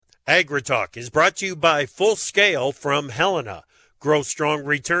AgriTalk is brought to you by Full Scale from Helena. Grow strong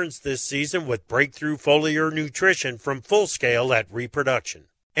returns this season with breakthrough foliar nutrition from Full Scale at Reproduction.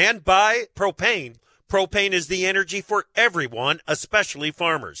 And by Propane. Propane is the energy for everyone, especially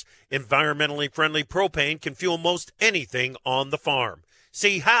farmers. Environmentally friendly propane can fuel most anything on the farm.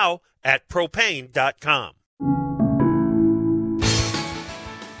 See how at propane.com.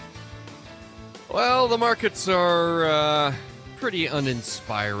 Well, the markets are pretty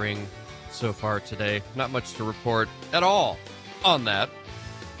uninspiring so far today. Not much to report at all on that.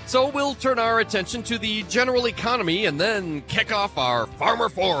 So we'll turn our attention to the general economy and then kick off our Farmer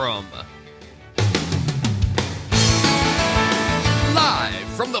Forum. Live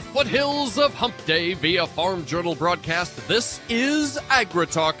from the foothills of Hump Day via Farm Journal broadcast, this is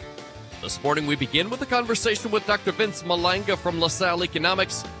AgriTalk. This morning we begin with a conversation with Dr. Vince Malanga from LaSalle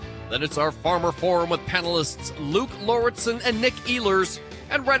Economics. Then it's our Farmer Forum with panelists Luke Lauritsen and Nick Ehlers.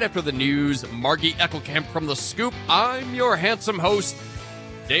 And right after the news, Margie Eckelkamp from The Scoop. I'm your handsome host,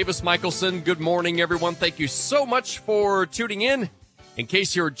 Davis Michelson. Good morning, everyone. Thank you so much for tuning in. In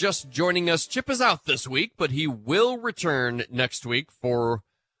case you're just joining us, Chip is out this week, but he will return next week for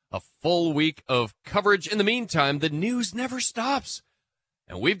a full week of coverage. In the meantime, the news never stops.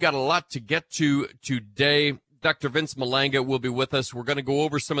 And we've got a lot to get to today. Dr. Vince Malanga will be with us. We're going to go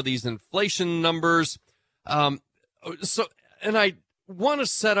over some of these inflation numbers. And I want to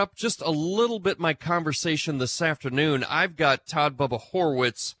set up just a little bit my conversation this afternoon. I've got Todd Bubba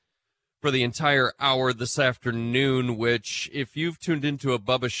Horwitz for the entire hour this afternoon, which if you've tuned into a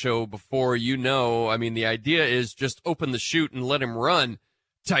Bubba show before, you know, I mean, the idea is just open the chute and let him run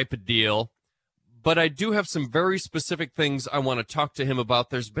type of deal. But I do have some very specific things I want to talk to him about.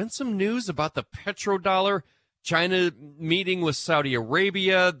 There's been some news about the petrodollar, China meeting with Saudi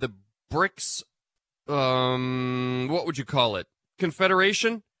Arabia, the BRICS, what would you call it?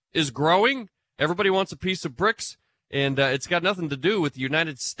 Confederation is growing. Everybody wants a piece of BRICS. And it's got nothing to do with the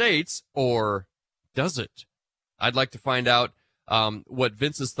United States, or does it? I'd like to find out what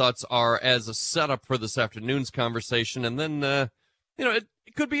Vince's thoughts are as a setup for this afternoon's conversation. And then, it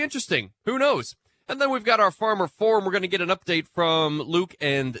could be interesting. Who knows? And then we've got our Farmer Forum. We're going to get an update from Luke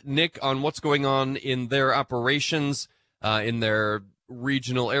and Nick on what's going on in their operations, in their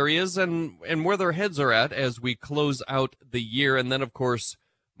regional areas, and where their heads are at as we close out the year. And then, of course,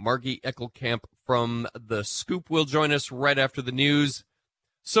 Margie Eckelkamp from The Scoop will join us right after the news.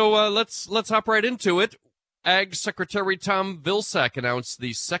 So let's hop right into it. Ag Secretary Tom Vilsack announced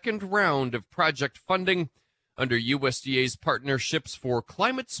the second round of project funding under USDA's Partnerships for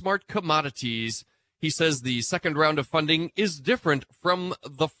Climate-Smart Commodities. He says the second round of funding is different from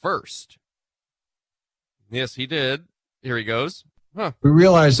the first. Yes, he did. Here he goes. We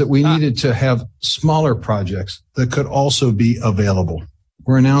realized that we needed to have smaller projects that could also be available.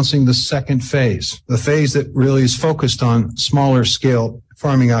 We're announcing the second phase, the phase that really is focused on smaller scale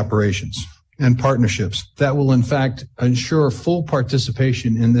farming operations and partnerships that will, in fact, ensure full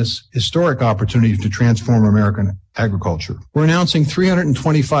participation in this historic opportunity to transform American agriculture. We're announcing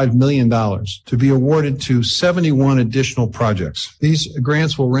 $325 million to be awarded to 71 additional projects. These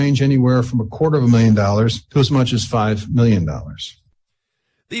grants will range anywhere from $250,000 to as much as $5 million.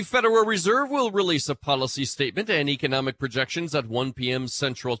 The Federal Reserve will release a policy statement and economic projections at 1 p.m.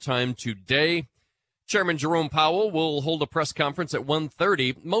 Central Time today. Chairman Jerome Powell will hold a press conference at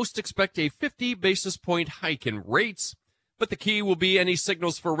 1:30. Most expect a 50 basis point hike in rates, but the key will be any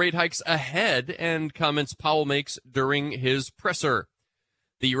signals for rate hikes ahead and comments Powell makes during his presser.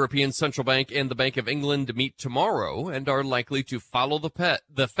 The European Central Bank and the Bank of England meet tomorrow and are likely to follow the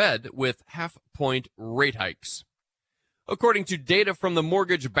Fed with half-point rate hikes. According to data from the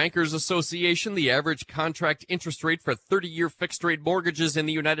Mortgage Bankers Association, the average contract interest rate for 30-year fixed-rate mortgages in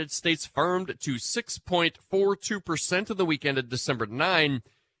the United States firmed to 6.42% of the weekend of December 9.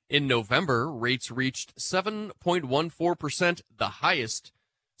 In November, rates reached 7.14%, the highest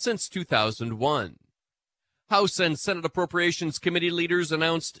since 2001. House and Senate Appropriations Committee leaders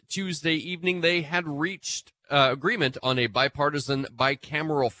announced Tuesday evening they had reached agreement on a bipartisan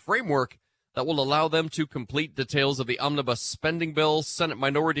bicameral framework that will allow them to complete details of the omnibus spending bill. Senate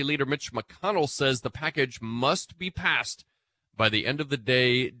Minority Leader Mitch McConnell says the package must be passed by the end of the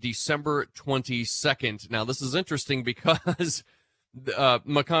day, December 22nd. Now, this is interesting because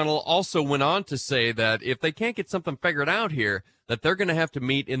McConnell also went on to say that if they can't get something figured out here, that they're going to have to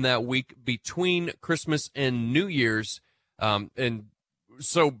meet in that week between Christmas and New Year's. And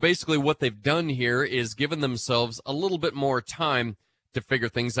so basically what they've done here is given themselves a little bit more time to figure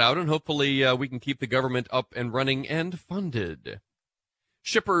things out, and hopefully we can keep the government up and running and funded.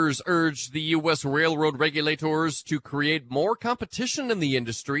 Shippers urged the U.S. railroad regulators to create more competition in the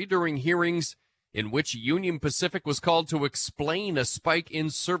industry during hearings in which Union Pacific was called to explain a spike in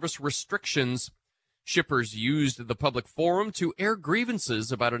service restrictions. Shippers used the public forum to air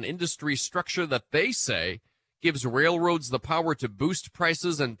grievances about an industry structure that they say gives railroads the power to boost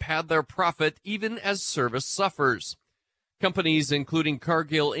prices and pad their profit even as service suffers. Companies including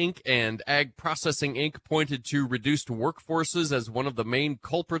Cargill Inc. and Ag Processing Inc. pointed to reduced workforces as one of the main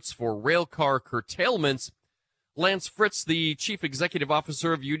culprits for railcar curtailments. Lance Fritz, the chief executive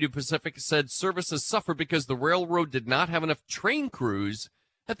officer of Union Pacific, said services suffered because the railroad did not have enough train crews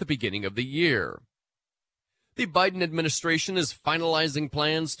at the beginning of the year. The Biden administration is finalizing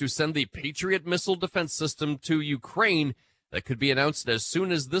plans to send the Patriot missile defense system to Ukraine that could be announced as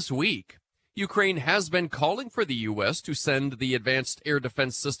soon as this week. Ukraine has been calling for the U.S. to send the advanced air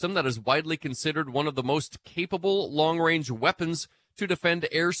defense system that is widely considered one of the most capable long-range weapons to defend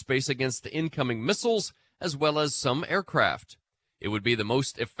airspace against incoming missiles, as well as some aircraft. It would be the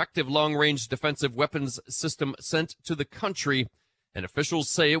most effective long-range defensive weapons system sent to the country, and officials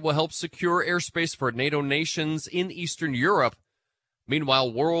say it will help secure airspace for NATO nations in Eastern Europe.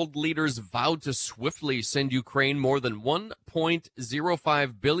 Meanwhile, world leaders vowed to swiftly send Ukraine more than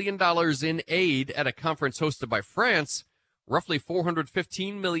 $1.05 billion in aid at a conference hosted by France. Roughly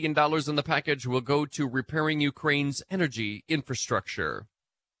 $415 million in the package will go to repairing Ukraine's energy infrastructure.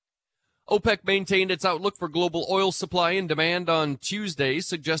 OPEC maintained its outlook for global oil supply and demand on Tuesday,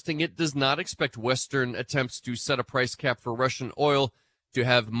 suggesting it does not expect Western attempts to set a price cap for Russian oil to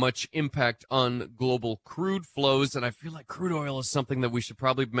have much impact on global crude flows. And I feel like crude oil is something that we should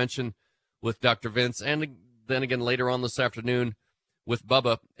probably mention with Dr. Vince, and then again later on this afternoon with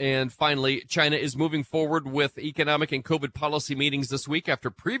Bubba. And finally, China is moving forward with economic and COVID policy meetings this week after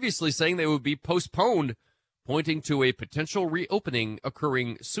previously saying they would be postponed, pointing to a potential reopening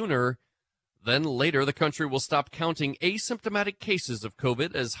occurring sooner than later. The country will stop counting asymptomatic cases of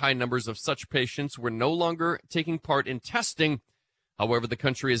COVID as high numbers of such patients were no longer taking part in testing. However, the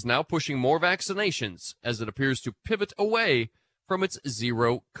country is now pushing more vaccinations as it appears to pivot away from its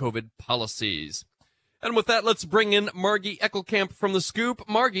zero COVID policies. And with that, let's bring in Margie Eckelkamp from The Scoop.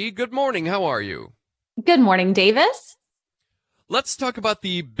 Margie, good morning. How are you? Good morning, Davis. Let's talk about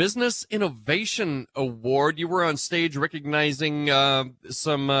the Business Innovation Award. You were on stage recognizing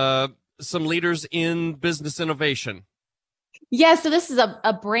some leaders in business innovation. Yeah, so this is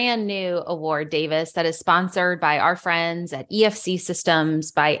a brand new award, Davis, that is sponsored by our friends at EFC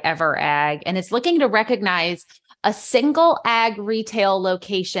Systems by EverAg, and it's looking to recognize a single ag retail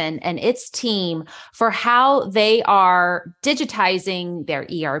location and its team for how they are digitizing their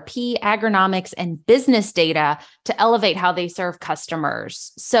ERP, agronomics, and business data to elevate how they serve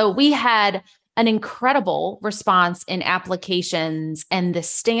customers. So we had an incredible response in applications, and the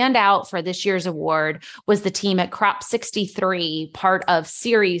standout for this year's award was the team at Crop 63, part of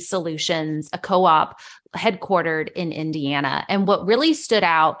Ceres Solutions, a co-op headquartered in Indiana. And what really stood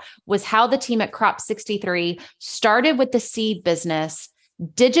out was how the team at Crop 63 started with the seed business,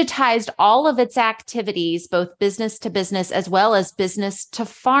 digitized all of its activities, both business to business as well as business to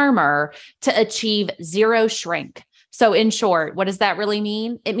farmer, to achieve zero shrink. So in short, what does that really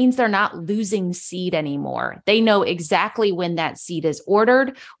mean? It means they're not losing seed anymore. They know exactly when that seed is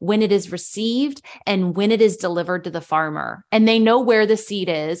ordered, when it is received, and when it is delivered to the farmer. And they know where the seed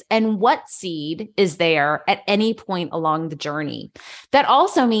is and what seed is there at any point along the journey. That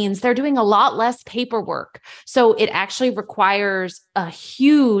also means they're doing a lot less paperwork. So it actually requires a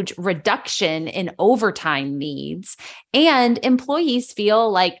huge reduction in overtime needs. And employees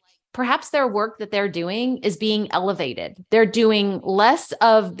feel like perhaps their work that they're doing is being elevated. They're doing less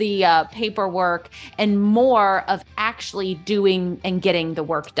of the paperwork and more of actually doing and getting the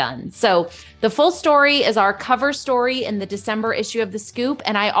work done. So the full story is our cover story in the December issue of The Scoop.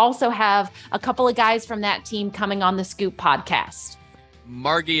 And I also have a couple of guys from that team coming on The Scoop podcast.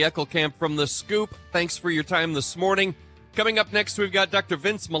 Margie Eckelkamp from The Scoop, thanks for your time this morning. Coming up next, we've got Dr.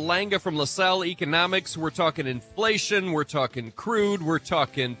 Vince Malanga from LaSalle Economics. We're talking inflation, we're talking crude, we're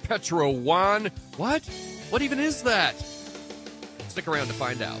talking Petro Yuan. What? What even is that? Stick around to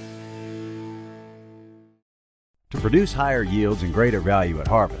find out. To produce higher yields and greater value at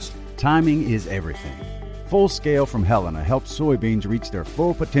harvest, timing is everything. Full Scale from Helena helps soybeans reach their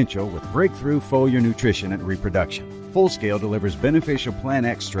full potential with breakthrough foliar nutrition and reproduction. Full Scale delivers beneficial plant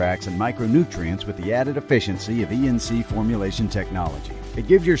extracts and micronutrients with the added efficiency of ENC formulation technology. It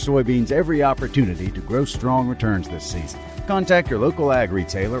gives your soybeans every opportunity to grow strong returns this season. Contact your local ag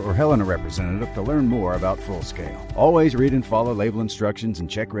retailer or Helena representative to learn more about Full Scale. Always read and follow label instructions and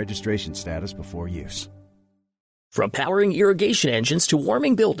check registration status before use. From powering irrigation engines to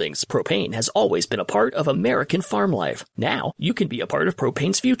warming buildings, propane has always been a part of American farm life. Now, you can be a part of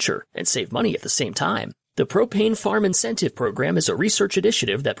propane's future and save money at the same time. The Propane Farm Incentive Program is a research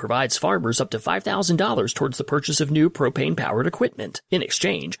initiative that provides farmers up to $5,000 towards the purchase of new propane-powered equipment. In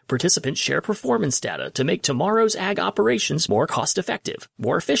exchange, participants share performance data to make tomorrow's ag operations more cost-effective,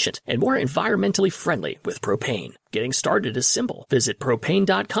 more efficient, and more environmentally friendly with propane. Getting started is simple. Visit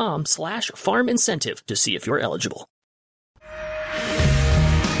propane.com/farm incentive to see if you're eligible.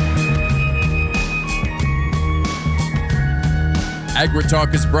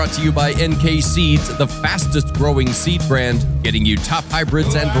 AgriTalk is brought to you by NK Seeds, the fastest growing seed brand, getting you top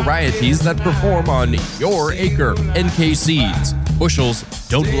hybrids and varieties that perform on your acre. NK Seeds, bushels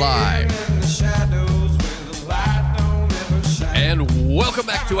don't lie. And welcome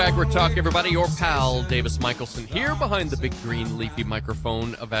back to AgriTalk, everybody. Your pal, Davis Michelson, here behind the big green leafy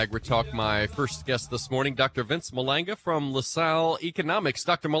microphone of AgriTalk. My first guest this morning, Dr. Vince Malanga from LaSalle Economics.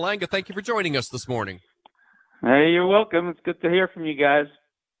 Dr. Malanga, thank you for joining us this morning. Hey, you're welcome. It's good to hear from you guys.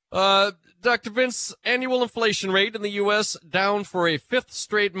 Dr. Vince, annual inflation rate in the U.S. down for a fifth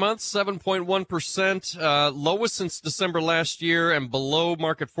straight month, 7.1%, lowest since December last year and below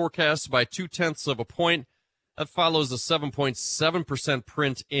market forecasts by 0.2 of a point. That follows a 7.7%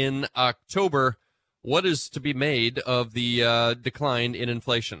 print in October. What is to be made of the decline in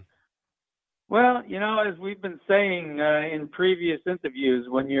inflation? Well, as we've been saying in previous interviews,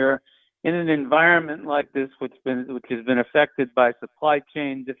 when you're in an environment like this, which has been affected by supply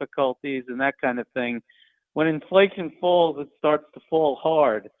chain difficulties and that kind of thing, when inflation falls, it starts to fall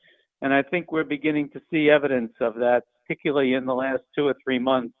hard. And I think we're beginning to see evidence of that, particularly in the last 2 or 3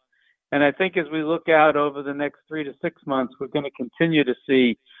 months. And I think as we look out over the next 3 to 6 months, we're going to continue to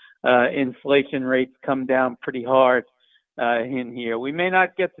see inflation rates come down pretty hard in here. We may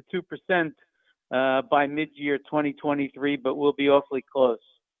not get to 2% by mid-year 2023, but we'll be awfully close.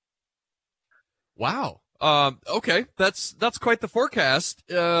 Wow. Okay. That's quite the forecast.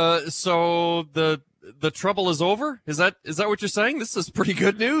 So the trouble is over? Is that what you're saying? This is pretty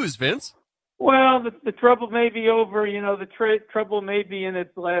good news, Vince. Well, the trouble may be over. The trouble may be in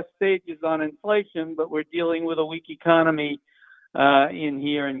its last stages on inflation, but we're dealing with a weak economy in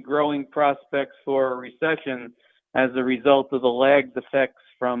here and growing prospects for a recession as a result of the lagged effects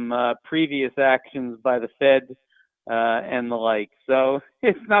from previous actions by the Fed and the like. So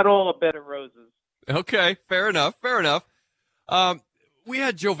it's not all a bed of roses. Okay, fair enough. We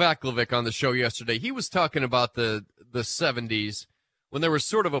had Joe Vaclavic on the show yesterday. He was talking about the 70s when there was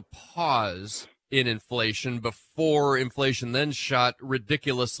sort of a pause in inflation before inflation then shot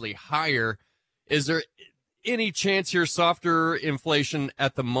ridiculously higher. Is there any chance here softer inflation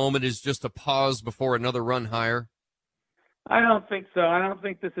at the moment is just a pause before another run higher? I don't think so. I don't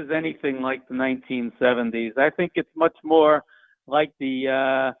think this is anything like the 1970s. I think it's much more like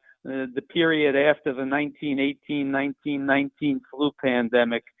the period after the 1918-1919 flu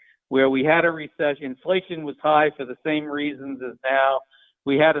pandemic, where we had a recession. Inflation was high for the same reasons as now.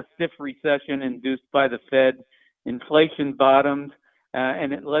 We had a stiff recession induced by the Fed. Inflation bottomed,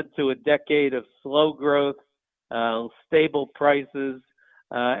 and it led to a decade of slow growth, stable prices,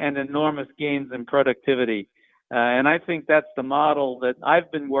 and enormous gains in productivity. And I think that's the model that I've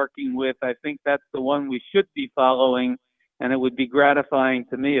been working with. I think that's the one we should be following. And it would be gratifying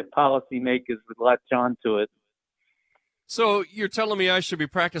to me if policymakers would latch on to it. So you're telling me I should be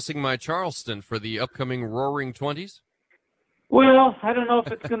practicing my Charleston for the upcoming Roaring 20s? Well, I don't know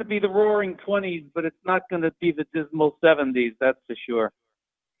if it's going to be the Roaring 20s, but it's not going to be the dismal 70s, that's for sure.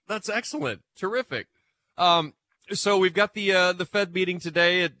 That's excellent. Terrific. So we've got the Fed meeting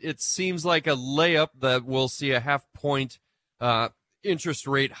today. It seems like a layup that we'll see a half-point interest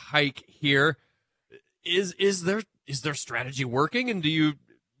rate hike here. Is their strategy working? And do you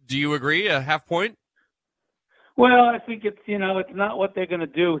agree? A half point? Well, I think it's not what they're going to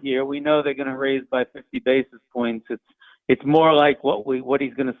do here. We know they're going to raise by 50 basis points. It's more like what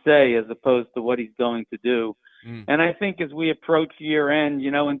he's going to say as opposed to what he's going to do. And I think as we approach year end,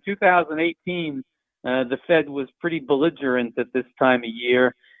 in 2018, the Fed was pretty belligerent at this time of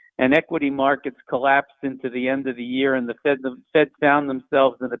year, and equity markets collapsed into the end of the year, and the Fed found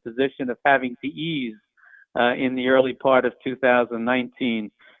themselves in a position of having to ease in the early part of 2019.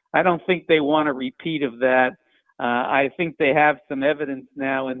 I don't think they want a repeat of that. I think they have some evidence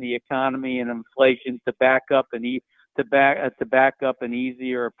now in the economy and inflation to back up an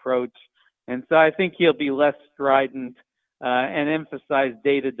easier approach. And so I think he'll be less strident and emphasize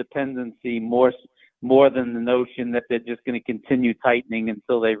data dependency more than the notion that they're just going to continue tightening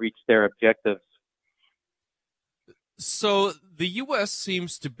until they reach their objectives. So the U.S.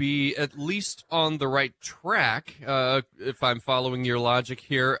 seems to be at least on the right track, if I'm following your logic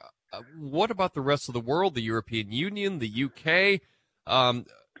here. What about the rest of the world, the European Union, the U.K.?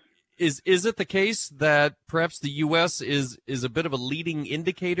 Is it the case that perhaps the U.S. is a bit of a leading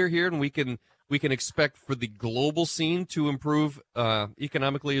indicator here, and we can expect for the global scene to improve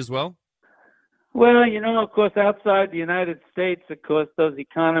economically as well? Well, of course, outside the United States, of course, those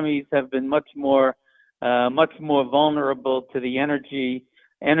economies have been much more vulnerable to the energy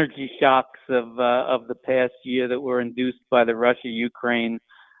shocks of the past year that were induced by the Russia-Ukraine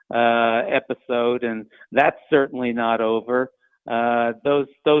episode, and that's certainly not over.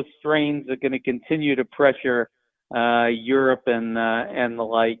 Those strains are going to continue to pressure Europe and the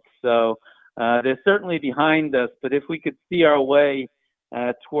like. So they're certainly behind us. But if we could see our way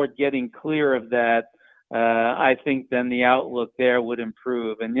toward getting clear of that, I think then the outlook there would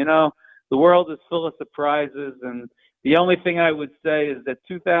improve. And the world is full of surprises, and the only thing I would say is that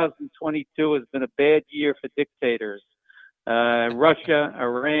 2022 has been a bad year for dictators. Russia,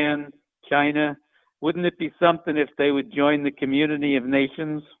 Iran, China. Wouldn't it be something if they would join the community of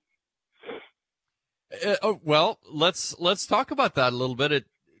nations? Well, let's talk about that a little bit.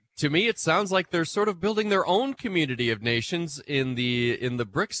 To me, it sounds like they're sort of building their own community of nations in the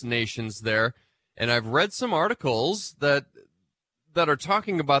BRICS nations there. And I've read some articles that are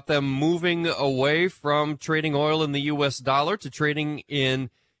talking about them moving away from trading oil in the U.S. dollar to trading in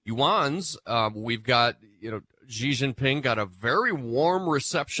yuans. We've got, Xi Jinping got a very warm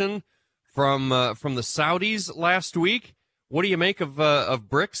reception from the Saudis last week. What do you make of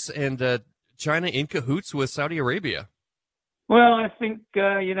BRICS and China in cahoots with Saudi Arabia? Well, I think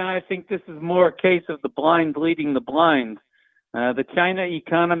I think this is more a case of the blind leading the blind. The China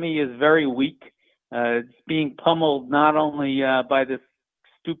economy is very weak. It's being pummeled not only by this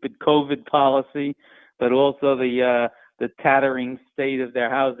stupid COVID policy, but also the tattering state of their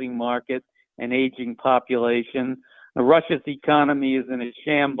housing market and aging population. Russia's economy is in a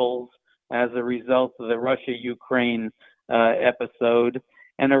shambles as a result of the Russia-Ukraine episode.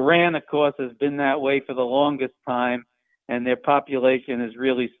 And Iran, of course, has been that way for the longest time, and their population is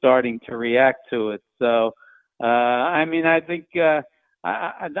really starting to react to it. So, I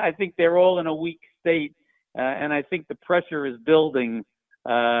think they're all in a weak state, and I think the pressure is building.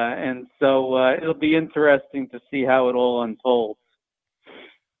 And so it'll be interesting to see how it all unfolds.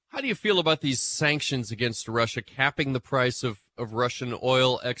 How do you feel about these sanctions against Russia, capping the price of Russian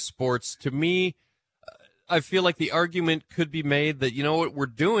oil exports? To me, I feel like the argument could be made that, what we're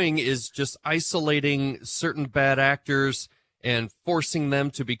doing is just isolating certain bad actors and forcing them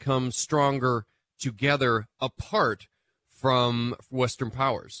to become stronger together apart from Western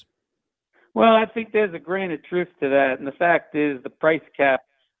powers. Well, I think there's a grain of truth to that. And the fact is the price cap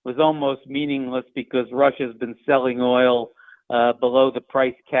was almost meaningless because Russia's been selling oil below the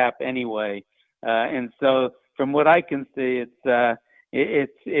price cap anyway. And so from what I can see,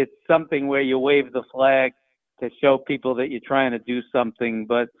 it's something where you wave the flag to show people that you're trying to do something.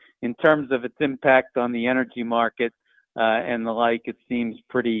 But in terms of its impact on the energy market and the like, it seems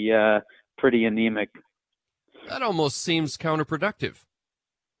pretty anemic. That almost seems counterproductive.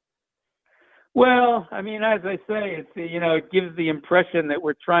 Well, I mean, as I say, it gives the impression that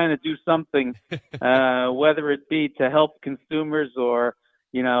we're trying to do something, whether it be to help consumers or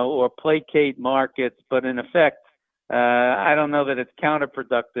placate markets. But in effect, I don't know that it's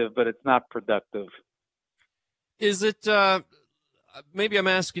counterproductive, but it's not productive. Is it, maybe I'm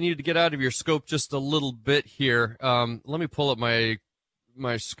asking you to get out of your scope just a little bit here. Let me pull up my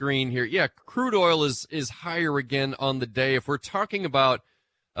screen here. Yeah, crude oil is higher again on the day. If we're talking about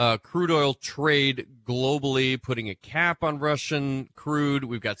crude oil trade globally, putting a cap on Russian crude,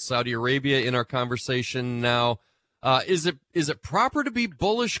 we've got Saudi Arabia in our conversation now. Is it proper to be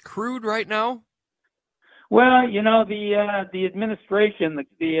bullish crude right now? Well, the administration,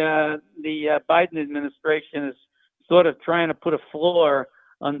 the Biden administration is sort of trying to put a floor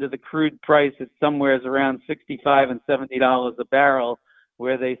under the crude price at somewhere around $65 and $70 a barrel,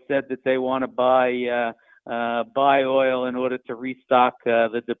 where they said that they want to buy oil in order to restock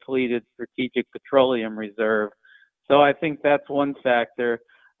the depleted strategic petroleum reserve. So I think that's one factor.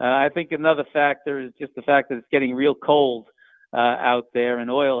 I think another factor is just the fact that it's getting real cold out there, and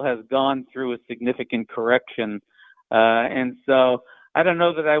oil has gone through a significant correction. And so I don't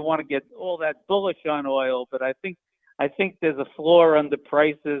know that I want to get all that bullish on oil, but I think there's a floor under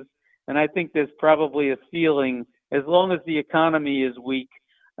prices, and I think there's probably a ceiling as long as the economy is weak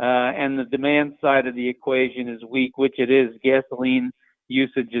and the demand side of the equation is weak, which it is. Gasoline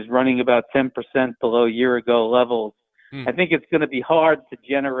usage is running about 10% below year-ago levels. I think it's going to be hard to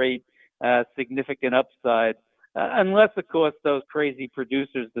generate significant upside unless, of course, those crazy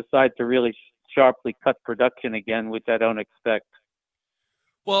producers decide to really sharply cut production again, which I don't expect.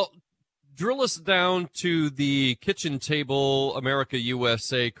 Well, drill us down to the kitchen table. America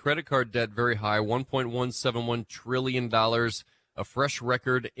USA credit card debt very high, $1.171 trillion, a fresh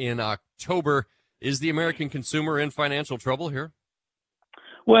record in October. Is the American consumer in financial trouble here?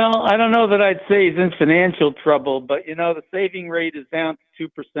 Well, I don't know that I'd say he's in financial trouble, but, the saving rate is down to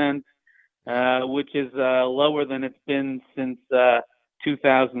 2%, which is lower than it's been since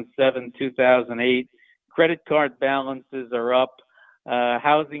 2007, 2008. Credit card balances are up.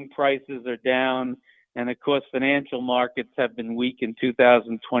 Housing prices are down. And, of course, financial markets have been weak in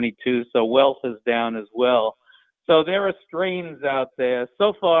 2022, so wealth is down as well. So there are strains out there.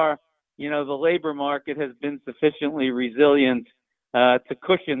 So far, the labor market has been sufficiently resilient to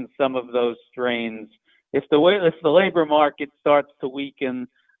cushion some of those strains. If the labor market starts to weaken,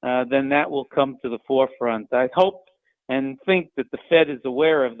 then that will come to the forefront. I hope and think that the Fed is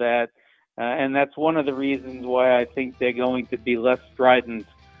aware of that, and that's one of the reasons why I think they're going to be less strident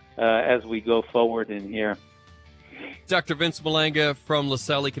as we go forward in here. Dr. Vince Malanga from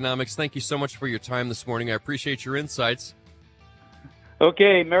LaSalle Economics, thank you so much for your time this morning. I appreciate your insights.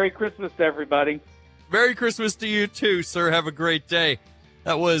 Okay, Merry Christmas to everybody. Merry Christmas to you too, sir. Have a great day.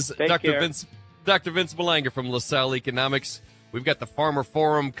 That was Dr. Vince Malanga from LaSalle Economics. We've got the Farmer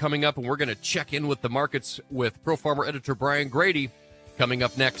Forum coming up, and we're going to check in with the markets with Pro Farmer editor Brian Grady coming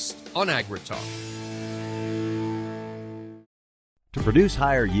up next on AgriTalk. To produce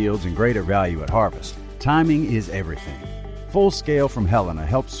higher yields and greater value at harvest, timing is everything. Full Scale from Helena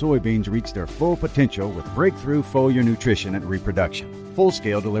helps soybeans reach their full potential with breakthrough foliar nutrition and reproduction. Full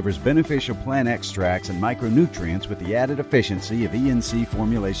Scale delivers beneficial plant extracts and micronutrients with the added efficiency of ENC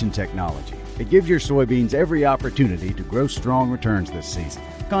formulation technology. It gives your soybeans every opportunity to grow strong returns this season.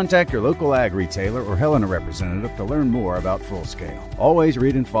 Contact your local ag retailer or Helena representative to learn more about Full Scale. Always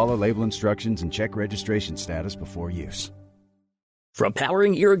read and follow label instructions and check registration status before use. From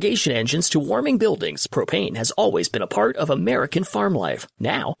powering irrigation engines to warming buildings, propane has always been a part of American farm life.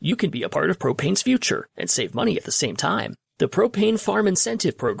 Now, you can be a part of propane's future and save money at the same time. The Propane Farm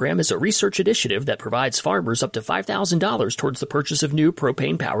Incentive Program is a research initiative that provides farmers up to $5,000 towards the purchase of new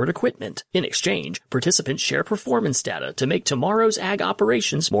propane-powered equipment. In exchange, participants share performance data to make tomorrow's ag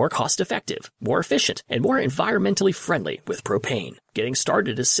operations more cost-effective, more efficient, and more environmentally friendly with propane. Getting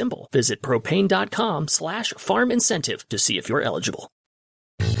started is simple. Visit propane.com/farm incentive to see if you're eligible.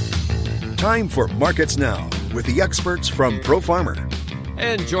 Time for Markets Now with the experts from Pro Farmer.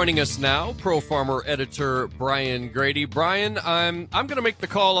 And joining us now, Pro Farmer editor Brian Grady. Brian, I'm going to make the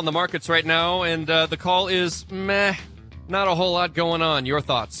call on the markets right now, and the call is meh, not a whole lot going on. Your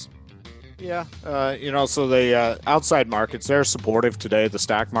thoughts? Yeah, so the outside markets, they're supportive today. The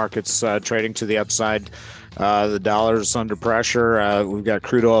stock market's trading to the upside. The dollar's under pressure. We've got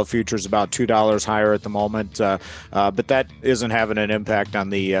crude oil futures about $2 higher at the moment, but that isn't having an impact on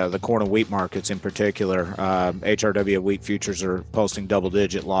the corn and wheat markets in particular. HRW wheat futures are posting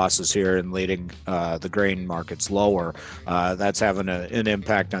double-digit losses here and leading the grain markets lower. That's having an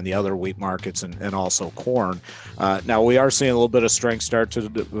impact on the other wheat markets and also corn. Now, we are seeing a little bit of strength start to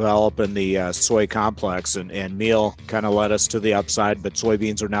develop in the soy complex, and meal kind of led us to the upside, but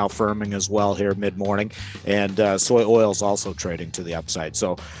soybeans are now firming as well here mid-morning. And soy oil is also trading to the upside.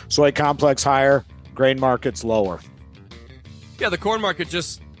 So soy complex higher, grain markets lower. Yeah, the corn market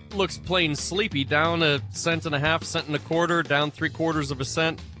just looks plain sleepy, down 1.5 cents, 1.25 cents, down 0.75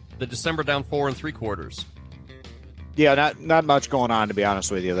 cents. The December down 4 3/4. Yeah, not much going on, to be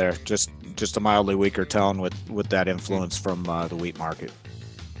honest with you there. Just a mildly weaker tone with that influence from the wheat market.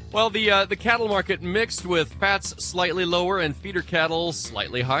 Well, the cattle market mixed with fats slightly lower and feeder cattle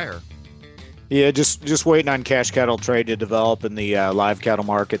slightly higher. Yeah, just waiting on cash cattle trade to develop in the live cattle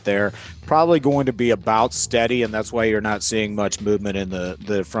market there. Probably going to be about steady, and that's why you're not seeing much movement in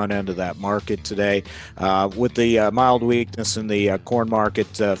the front end of that market today. With the mild weakness in the corn market,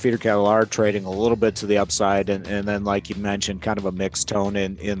 feeder cattle are trading a little bit to the upside, and then, like you mentioned, kind of a mixed tone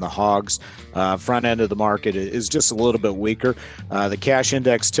in the hogs. Front end of the market is just a little bit weaker. The cash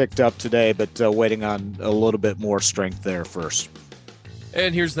index ticked up today, but waiting on a little bit more strength there first.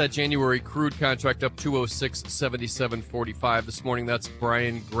 And here's that January crude contract up 206.7745 this morning. That's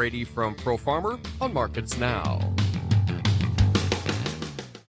Brian Grady from Pro Farmer on Markets Now.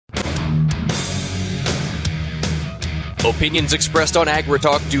 Opinions expressed on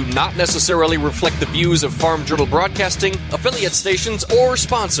AgriTalk do not necessarily reflect the views of Farm Journal Broadcasting, affiliate stations, or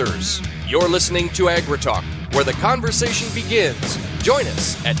sponsors. You're listening to AgriTalk, where the conversation begins. Join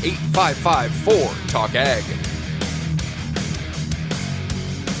us at 855-4-TALK-AG.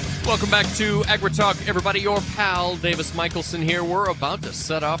 Welcome back to AgriTalk, everybody. Your pal Davis Michelson here. We're about to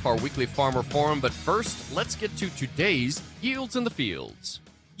set off our weekly Farmer Forum, but first, let's get to today's Yields in the Fields.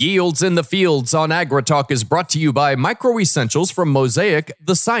 Yields in the Fields on AgriTalk is brought to you by Micro Essentials from Mosaic,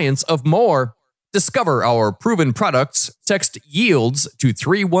 the science of more. Discover our proven products. Text YIELDS to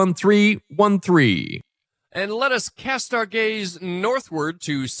 31313. And let us cast our gaze northward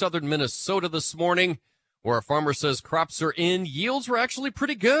to southern Minnesota this morning, where a farmer says crops are in. Yields were actually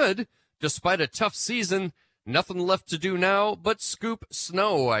pretty good, despite a tough season. Nothing left to do now but scoop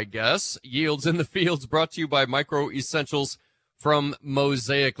snow, I guess. Yields in the Fields brought to you by Micro Essentials from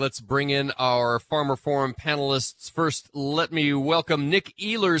Mosaic. Let's bring in our Farmer Forum panelists. First, let me welcome Nick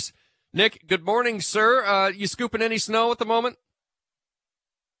Ehlers. Nick, good morning, sir. You scooping any snow at the moment?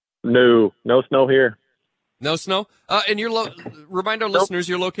 No snow here. No snow? And remind our listeners,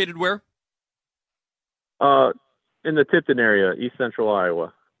 you're located where? In the Tipton area, East Central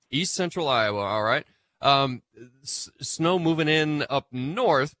Iowa. East Central Iowa, all right. Snow moving in up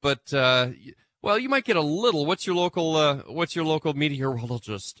north, but well, you might get a little. What's your local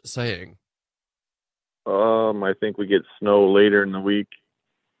meteorologist saying? I think we get snow later in the week.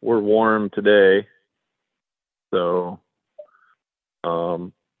 We're warm today, so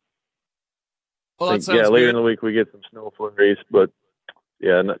well, that sounds later good. in the week we get some snow flurries, but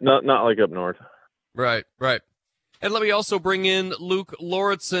yeah, not like up north. Right. And let me also bring in Luke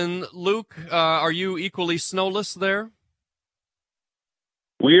Lauritsen. Luke, are you equally snowless there?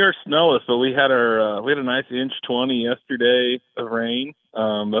 We are snowless, but we had a nice 1.20 yesterday of rain.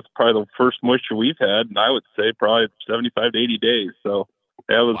 That's probably the first moisture we've had, and I would say probably 75 to 80 days. So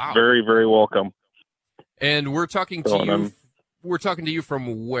that was very, very welcome. And we're talking to you. We're talking to you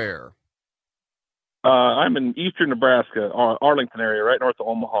from where? I'm in eastern Nebraska, Arlington area, right north of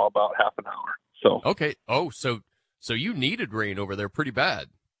Omaha, about half an hour. So okay. Oh, so you needed rain over there pretty bad.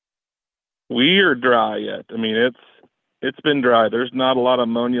 We are dry yet. I mean, it's been dry. There's not a lot of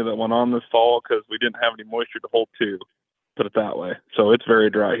ammonia that went on this fall because we didn't have any moisture to hold to, put it that way. So it's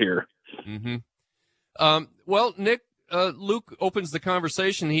very dry here. Mm-hmm. Well, Nick, Luke opens the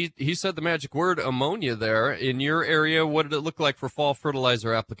conversation. He said the magic word ammonia there. In your area, what did it look like for fall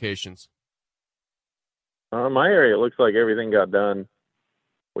fertilizer applications? My area, it looks like everything got done.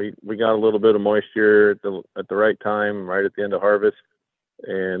 We got a little bit of moisture at the right time, right at the end of harvest.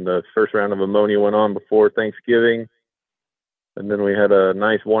 And the first round of ammonia went on before Thanksgiving. And then we had a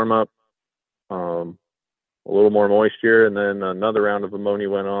nice warm up, a little more moisture, and then another round of ammonia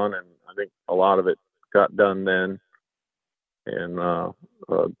went on, and I think a lot of it got done then. And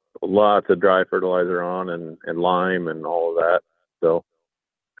lots of dry fertilizer on and lime and all of that. So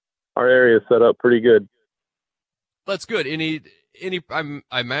our area is set up pretty good. That's good.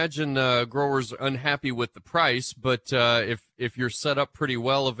 I imagine growers are unhappy with the price, but if you're set up pretty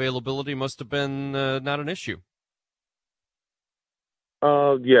well, availability must have been not an issue.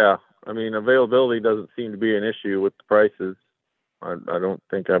 Yeah. I mean, availability doesn't seem to be an issue with the prices. I don't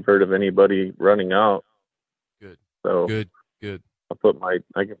think I've heard of anybody running out. Good. So good. I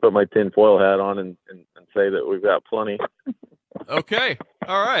can put my tin foil hat on and say that we've got plenty. Okay.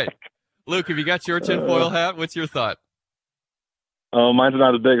 All right. Luke, have you got your tinfoil hat? What's your thought? Oh, mine's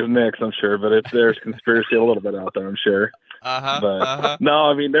not as big as Nick's, I'm sure, but there's conspiracy a little bit out there, I'm sure. No,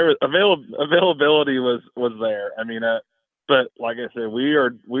 I mean, there was availability was there. I mean, but like I said, we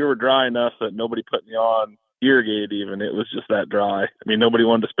were dry enough that nobody put me on irrigate even. It was just that dry. I mean, nobody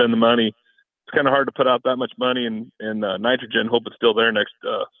wanted to spend the money. It's kind of hard to put out that much money in nitrogen, hope it's still there next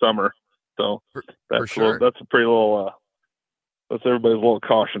summer. So that's sure. That's a pretty little. That's everybody's little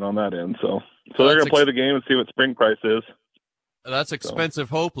caution on that end. So they're going to play the game and see what spring price is. That's expensive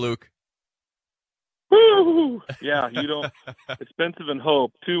hope, Luke. Woo! Yeah, you don't. Expensive and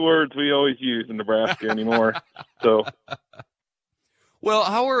hope, 2 words we always use in Nebraska anymore. So, well,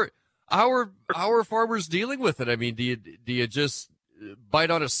 how are farmers dealing with it? I mean, do you just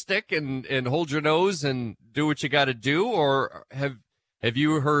bite on a stick and hold your nose and do what you got to do, or have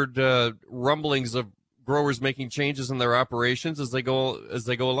you heard rumblings of growers making changes in their operations as they go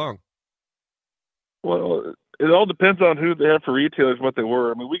along? Well, it all depends on who they have for retailers, what they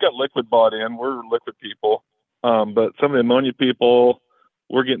were. I mean, we got liquid bought in. We're liquid people. But some of the ammonia people,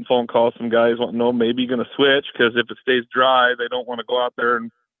 we're getting phone calls from guys wanting to know maybe going to switch because if it stays dry, they don't want to go out there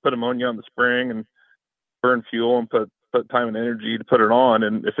and put ammonia on the spring and burn fuel and put time and energy to put it on.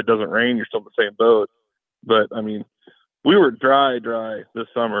 And if it doesn't rain, you're still in the same boat. But, I mean, we were dry this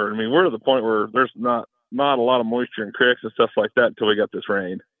summer. I mean, we're to the point where there's not a lot of moisture in creeks and stuff like that until we got this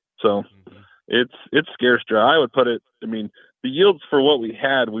rain. So it's scarce dry. I would put it, I mean, the yields for what we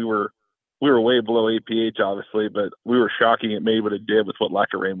had, we were we were way below APH, obviously, but we were shocking it made what it did with what lack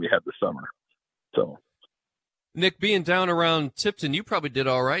of rain we had this summer. So, Nick, being down around Tipton, you probably did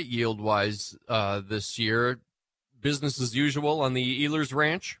all right yield-wise this year. Business as usual on the Ehlers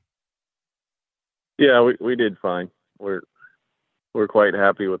Ranch? Yeah, we did fine. We're quite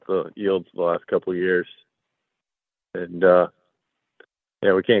happy with the yields the last couple of years. And,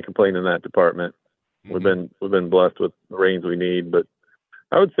 yeah, we can't complain in that department. Mm-hmm. We've been blessed with the rains we need, but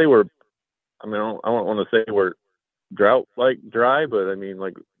I would say I don't want to say we're drought-like dry, but I mean,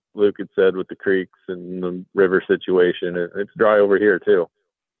 like Luke had said with the creeks and the river situation, it's dry over here too.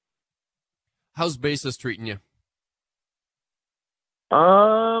 How's basis treating you?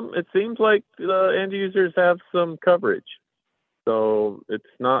 It seems like the end users have some coverage, so it's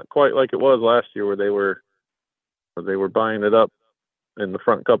not quite like it was last year where they were buying it up in the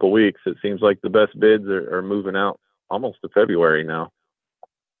front couple of weeks. It seems like the best bids are moving out almost to February now.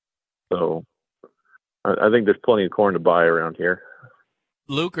 So I think there's plenty of corn to buy around here.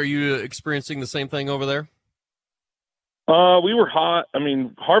 Luke, are you experiencing the same thing over there? We were hot. I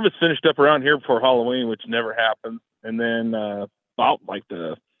mean, harvest finished up around here before Halloween, which never happens. And then about like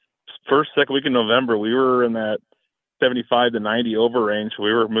the second week in November, we were in that 75 to 90 over range.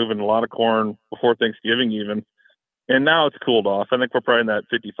 We were moving a lot of corn before Thanksgiving even. And now it's cooled off. I think we're probably in that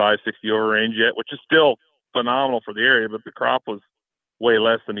 55, 60 over range yet, which is still phenomenal for the area, but the crop was way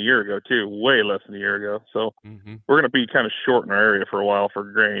less than a year ago too, way less than a year ago. So we're going to be kind of short in our area for a while for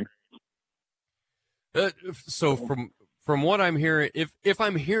grain. So from what I'm hearing, if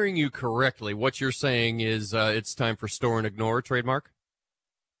I'm hearing you correctly, what you're saying is it's time for store and ignore trademark?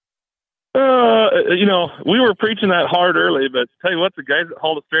 We were preaching that hard early, but tell you what, the guys that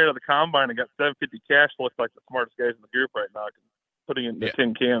hauled it straight out of the combine and got 750 cash looks like the smartest guys in the group right now, putting it in the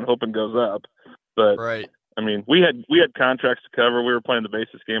tin can, hoping it goes up. But right. I mean, we had contracts to cover. We were playing the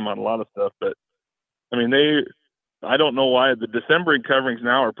basis game on a lot of stuff, but I mean, I don't know why the December coverings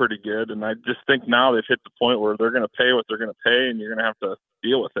now are pretty good. And I just think now they've hit the point where they're going to pay what they're going to pay and you're going to have to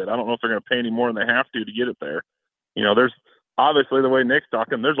deal with it. I don't know if they're going to pay any more than they have to get it there. There's obviously the way Nick's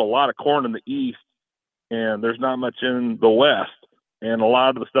talking, there's a lot of corn in the East and there's not much in the West. And a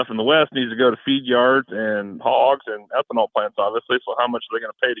lot of the stuff in the West needs to go to feed yards and hogs and ethanol plants, obviously. So how much are they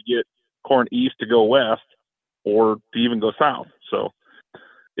going to pay to get corn East to go West or to even go South? So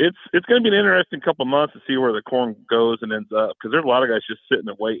it's going to be an interesting couple of months to see where the corn goes and ends up, because there's a lot of guys just sitting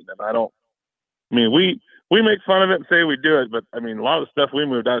and waiting. And we make fun of it and say we do it, but I mean, a lot of the stuff we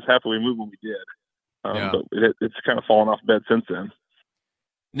moved, I was happy we moved when we did. But it's kind of fallen off bed since then.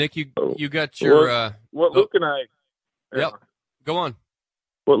 Nick, you got your what Luke and I. Yep. Go on.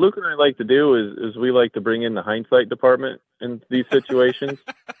 What Luke and I like to do is we like to bring in the hindsight department in these situations,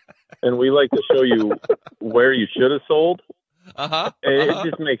 and we like to show you where you should have sold. It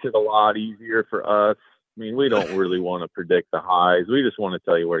just makes it a lot easier for us. I mean, we don't really want to predict the highs. We just want to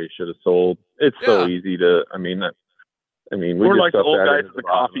tell you where you should have sold. It's so easy to. We're like the old guys at the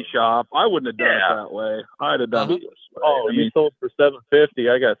coffee shop. I wouldn't have done it that way. I'd have done it this way. You sold for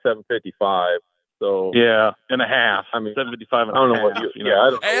 $750. I got $755. So and a half. I mean, $755 and a half. I don't know what you know. I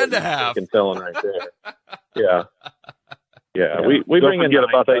don't know and what a half. Fucking telling right there. Yeah. We bring in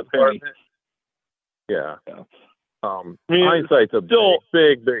about that penny. Yeah. Hindsight's a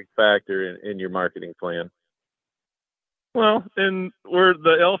big factor in your marketing plan. Well, and we're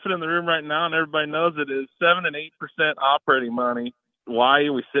the elephant in the room right now, and everybody knows it is 7 and 8% operating money. Why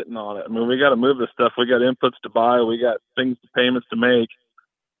are we sitting on it? I mean, we got to move this stuff. We got inputs to buy. We got payments to make.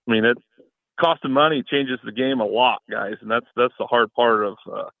 I mean, it's cost of money changes the game a lot, guys, and that's the hard part of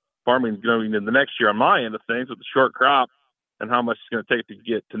farming going into the next year on my end of things with the short crop and how much it's going to take to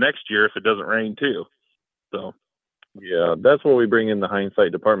get to next year if it doesn't rain too. So, yeah, that's where we bring in the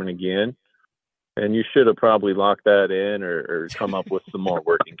hindsight department again. And you should have probably locked that in or come up with some more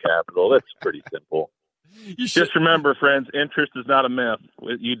working capital. That's pretty simple. Just remember, friends, interest is not a myth.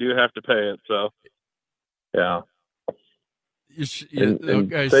 You do have to pay it. So, yeah.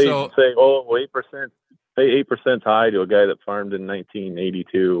 Okay, say 8%. Say 8% high to a guy that farmed in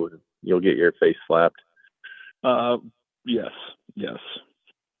 1982, and you'll get your face slapped. Yes.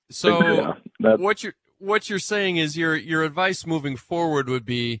 So what you're saying is your advice moving forward would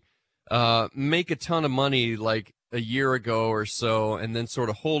be make a ton of money like a year ago or so, and then sort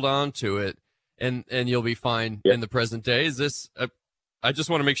of hold on to it, and you'll be fine in the present day. Is this? I just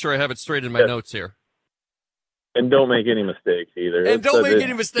want to make sure I have it straight in my notes here. And don't make any mistakes either. And don't make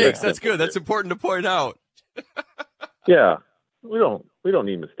any mistakes. That's good. That's important to point out. Yeah, we don't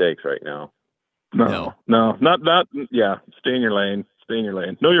need mistakes right now. No, not. Yeah, stay in your lane.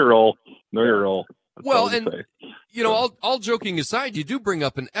 Know your role. Well, and all joking aside, you do bring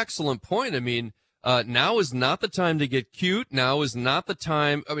up an excellent point. I mean, now is not the time to get cute. Now is not the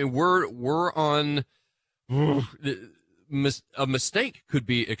time. I mean, we're on a mistake could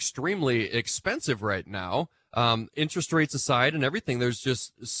be extremely expensive right now. Interest rates aside and everything, there's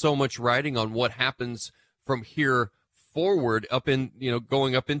just so much riding on what happens from here forward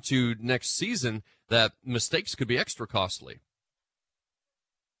going up into next season that mistakes could be extra costly.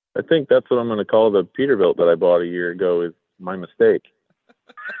 I think that's what I'm going to call the Peterbilt that I bought a year ago, is my mistake.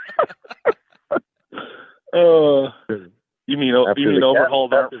 You mean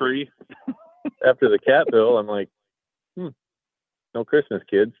overhauls aren't free? After the cat bill, I'm like, no Christmas,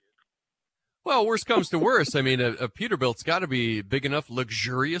 kids. Well, worst comes to worst. I mean, a Peterbilt's got to be big enough,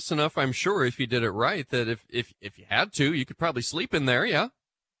 luxurious enough, I'm sure, if you did it right, that if you had to, you could probably sleep in there, yeah?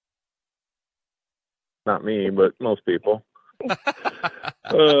 Not me, but most people.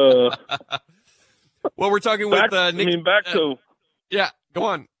 Well, we're talking with Nick. Back to go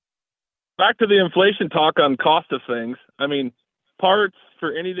on. Back to the inflation talk on cost of things. I mean, parts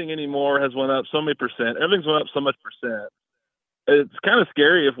for anything anymore has went up so many percent. Everything's went up so much percent. It's kind of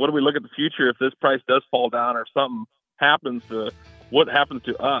scary if we look at the future, if this price does fall down or something happens to what happens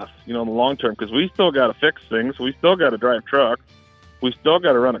to us, in the long term, because we still got to fix things. We still got to drive trucks. We still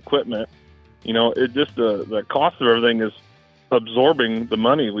got to run equipment. It just the cost of everything is absorbing the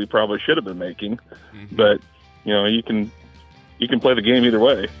money we probably should have been making. Mm-hmm. But you can play the game either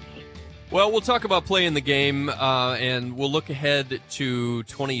way. Well, we'll talk about playing the game, and we'll look ahead to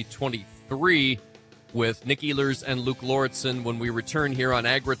 2023 with Nick Ehlers and Luke Lauritsen when we return here on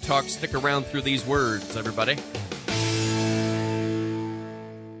Agri Talk. Stick around through these words, everybody.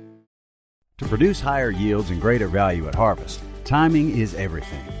 To produce higher yields and greater value at harvest, timing is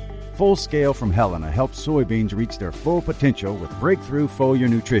everything. Full Scale from Helena helps soybeans reach their full potential with breakthrough foliar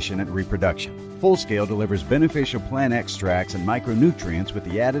nutrition and reproduction. Full Scale delivers beneficial plant extracts and micronutrients with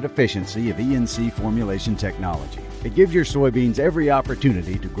the added efficiency of ENC formulation technology. It gives your soybeans every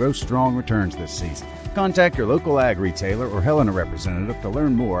opportunity to grow strong returns this season. Contact your local ag retailer or Helena representative to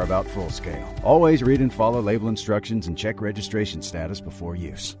learn more about Full Scale. Always read and follow label instructions and check registration status before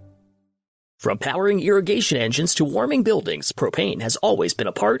use. From powering irrigation engines to warming buildings, propane has always been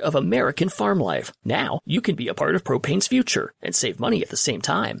a part of American farm life. Now, you can be a part of propane's future and save money at the same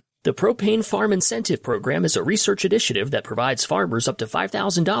time. The Propane Farm Incentive Program is a research initiative that provides farmers up to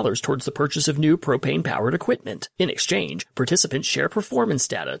 $5,000 towards the purchase of new propane-powered equipment. In exchange, participants share performance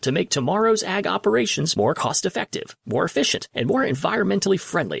data to make tomorrow's ag operations more cost-effective, more efficient, and more environmentally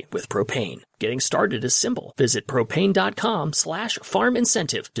friendly with propane. Getting started is simple. Visit propane.com/farm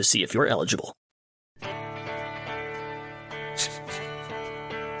incentive to see if you're eligible.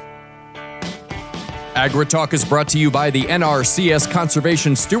 AgriTalk is brought to you by the NRCS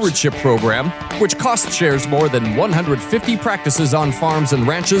Conservation Stewardship Program, which cost shares more than 150 practices on farms and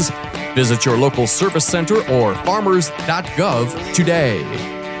ranches. Visit your local service center or farmers.gov today.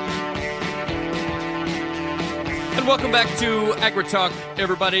 And welcome back to AgriTalk,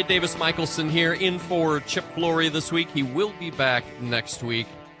 everybody. Davis Michelson here in for Chip Flory this week. He will be back next week.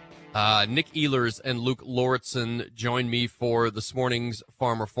 Nick Ehlers and Luke Lauritsen join me for this morning's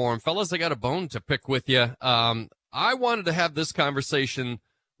Farmer Forum. Fellas, I got a bone to pick with you. I wanted to have this conversation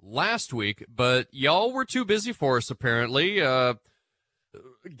last week, but y'all were too busy for us, apparently,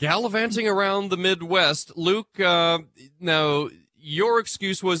 gallivanting around the Midwest. Luke, now, your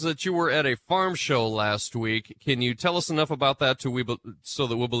excuse was that you were at a farm show last week. Can you tell us enough about that so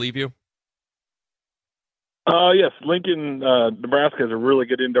that we'll believe you? Yes, Lincoln, Nebraska has a really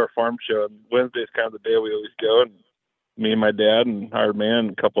good indoor farm show. Wednesday's kind of the day we always go, and me and my dad and hired man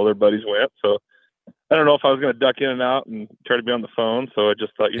and a couple other buddies went. So I don't know if I was going to duck in and out and try to be on the phone. So I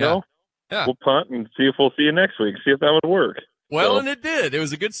just thought, we'll punt and see if we'll see you next week. See if that would work. Well, and it did. It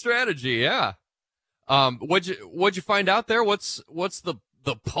was a good strategy. Yeah. What'd you find out there? What's the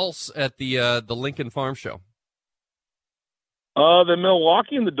pulse at the Lincoln Farm Show? The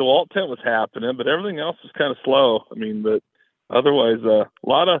Milwaukee and the DeWalt tent was happening, but everything else was kind of slow. I mean, but otherwise, a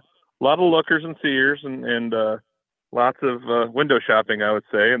lot of lookers and seers and lots of window shopping, I would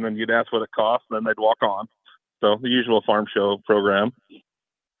say. And then you'd ask what it cost, and then they'd walk on. So the usual farm show program.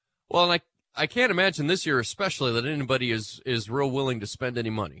 Well, and I can't imagine this year especially that anybody is real willing to spend any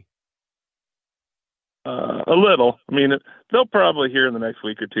money. A little. I mean, they'll probably hear in the next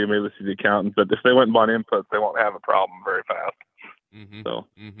week or two, maybe see the accountant, but if they went and bought inputs, they won't have a problem very fast. Mm-hmm. So.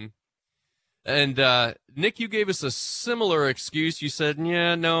 Mm-hmm. And Nick, you gave us a similar excuse. You said,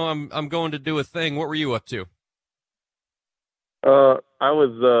 "Yeah, no, I'm going to do a thing." What were you up to? I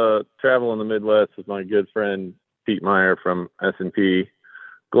was traveling the Midwest with my good friend Pete Meyer from S&P,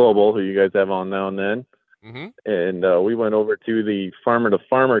 Global, who you guys have on now and then. Mm-hmm. And we went over to the Farmer to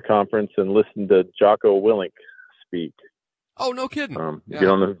Farmer conference and listened to Jocko Willink speak. Oh, no kidding.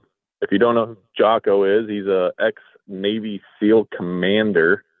 If you don't know who Jocko is, he's a ex-Navy SEAL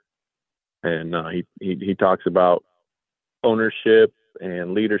commander, and he talks about ownership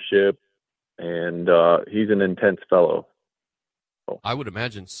and leadership, and he's an intense fellow. I would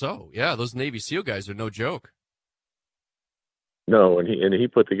imagine so. Yeah, those Navy SEAL guys are no joke. No, and he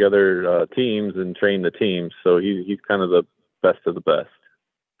put together teams and trained the teams, so he's kind of the best of the best.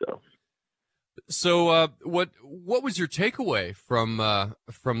 So what was your takeaway from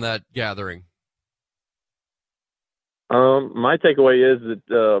that gathering? My takeaway is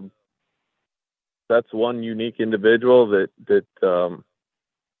that that's one unique individual that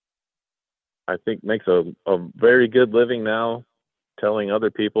I think makes a very good living now, telling other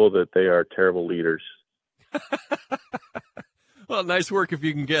people that they are terrible leaders. Well, nice work if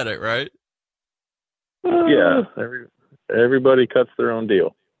you can get it, right? Yeah, everybody cuts their own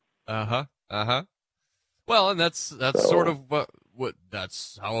deal. Well, and that's sort of what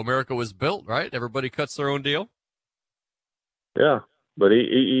that's how America was built, right? Everybody cuts their own deal. Yeah, but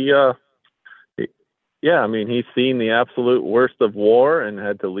I mean, he's seen the absolute worst of war and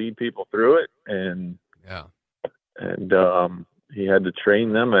had to lead people through it, and he had to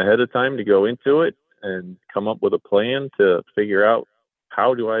train them ahead of time to go into it and come up with a plan to figure out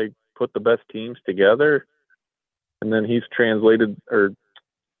how do I put the best teams together. And then he's translated or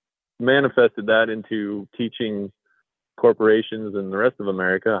manifested that into teaching corporations and the rest of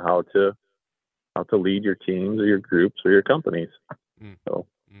America how to lead your teams or your groups or your companies.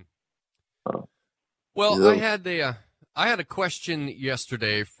 Well, I had a question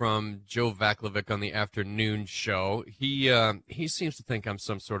yesterday from Joe Vaclavic on the afternoon show. He seems to think I'm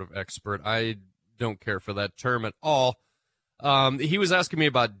some sort of expert. I don't care for that term at all. He was asking me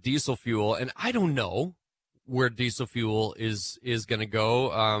about diesel fuel, and I don't know where diesel fuel is going to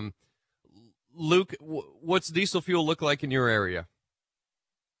go. Luke, what's diesel fuel look like in your area?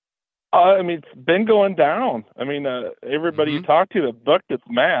 I mean, it's been going down. I mean, everybody you talk to that booked it's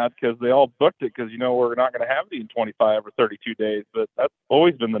mad because they all booked it because, we're not going to have it in 25 or 32 days. But that's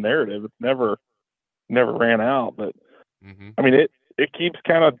always been the narrative. It's never ran out. But, I mean, it keeps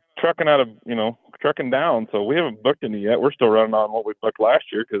kind of trucking down. So we haven't booked any yet. We're still running on what we booked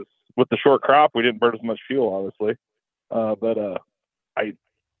last year because with the short crop, we didn't burn as much fuel, obviously.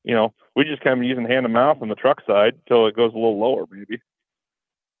 We just kind of using hand to mouth on the truck side until it goes a little lower, maybe.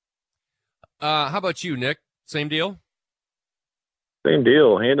 How about you, Nick? Same deal? Same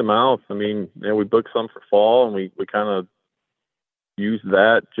deal, hand to mouth. I mean, we booked some for fall, and we kind of used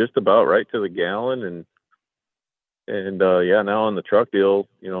that just about right to the gallon. And now on the truck deal,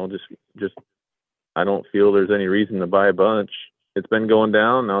 just I don't feel there's any reason to buy a bunch. It's been going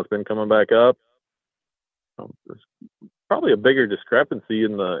down. Now it's been coming back up. There's probably a bigger discrepancy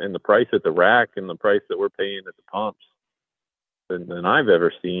in the price at the rack and the price that we're paying at the pumps than I've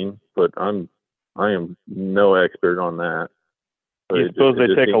ever seen, but I am no expert on that. But you suppose they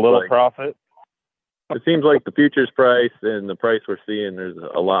take a little profit? It seems like the futures price and the price we're seeing, there's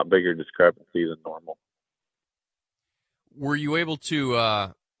a lot bigger discrepancy than normal. Were you able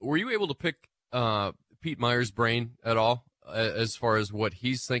to pick Pete Meyer's brain at all as far as what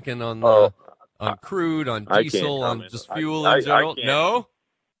he's thinking on crude, on diesel, on just fuel in general? No?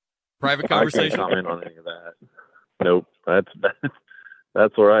 Private conversation? I can't comment on any of that. Nope. That's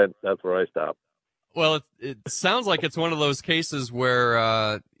where I stop. Well, it sounds like it's one of those cases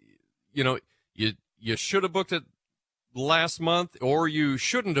where you should have booked it last month, or you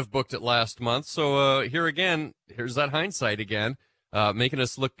shouldn't have booked it last month. So here's that hindsight again, making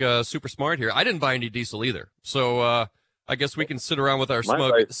us look super smart here. I didn't buy any diesel either, so I guess we can sit around with our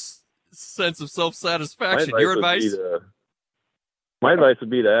sense of self-satisfaction. Your advice? My advice would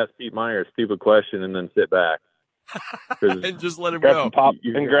be to ask Pete Meyer a stupid question and then sit back. And just let him go.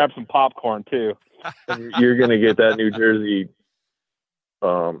 Grab some popcorn too. You're going to get that New Jersey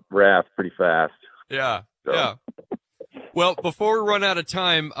raft pretty fast. Yeah. Well, before we run out of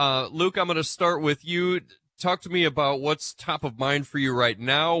time, Luke, I'm going to start with you. Talk to me about what's top of mind for you right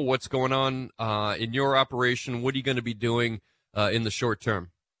now. What's going on in your operation? What are you going to be doing in the short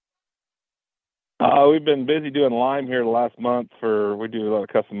term? We've been busy doing lime here the last month. We do a lot of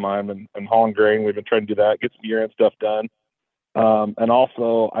custom lime and hauling grain. We've been trying to do that, get some year-end stuff done. And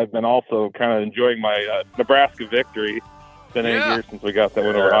also, I've been kind of enjoying my Nebraska victory. It's been 8 years since we got that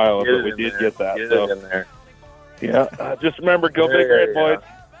win over Iowa, but we did get that. Get it in there. Yeah, just remember, go Big Red, boys.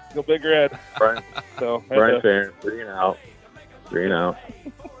 Go Big Red. Brian Farron, 3 and out. 3 and out.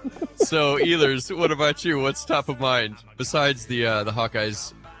 So, Ehlers, what about you? What's top of mind besides the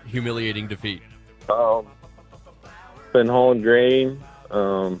Hawkeyes humiliating defeat? Been hauling grain.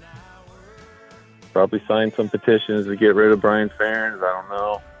 Probably sign some petitions to get rid of Brian Ferentz. I don't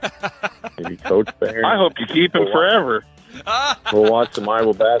know. Maybe Coach Ferentz. I hope you keep him forever. We'll watch some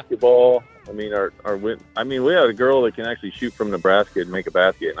Iowa basketball. I mean, we had a girl that can actually shoot from Nebraska and make a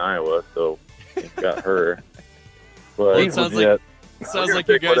basket in Iowa, so got her. But Well, it sounds like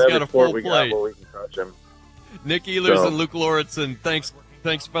you guys got a full plate. Where we can crush him. Nick Ehlers and Luke Lauritsen, thanks,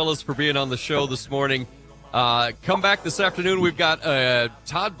 fellas, for being on the show this morning. Come back this afternoon. We've got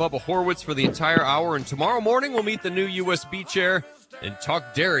Todd Bubba Horwitz for the entire hour, and tomorrow morning we'll meet the new USB chair and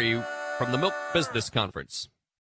talk dairy from the Milk Business Conference.